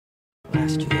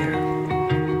last year,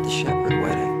 the Shepherd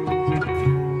wedding.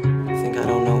 I think I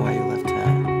don't know why you left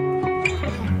town.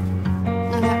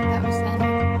 No, that was then.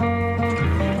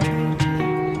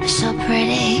 So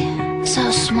pretty, so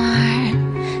smart,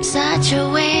 such a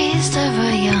waste of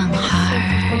a young heart.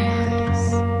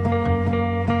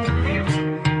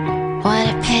 What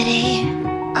a pity,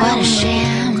 what a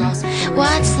shame.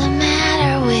 What's the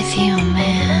matter with you,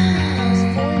 man? I was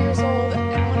 4 years old,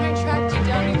 and when I tracked you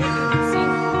down, you didn't see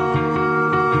me.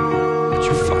 But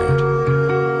you're fired.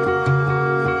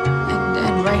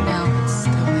 And right now, it's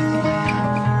the only thing I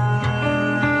have.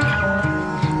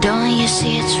 Don't you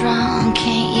see it's wrong?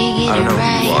 Can't you I get don't it know who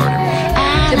right? you are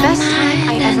anymore. The best time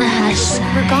I ever had was when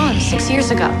we were gone 6 years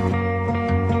ago.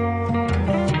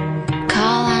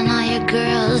 Call on all your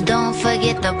girls, don't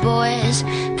forget the boys.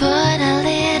 Put a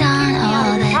lid on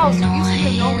all that You used to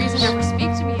have no reason to noise. ever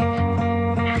speak to me again.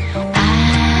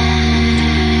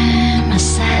 I'm a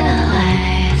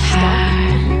satellite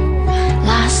heart,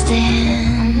 lost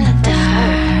in the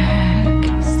dark.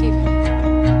 Steven.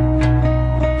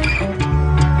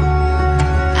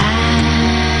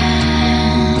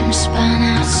 I'm spun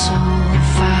out so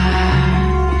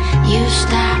far. You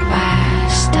stop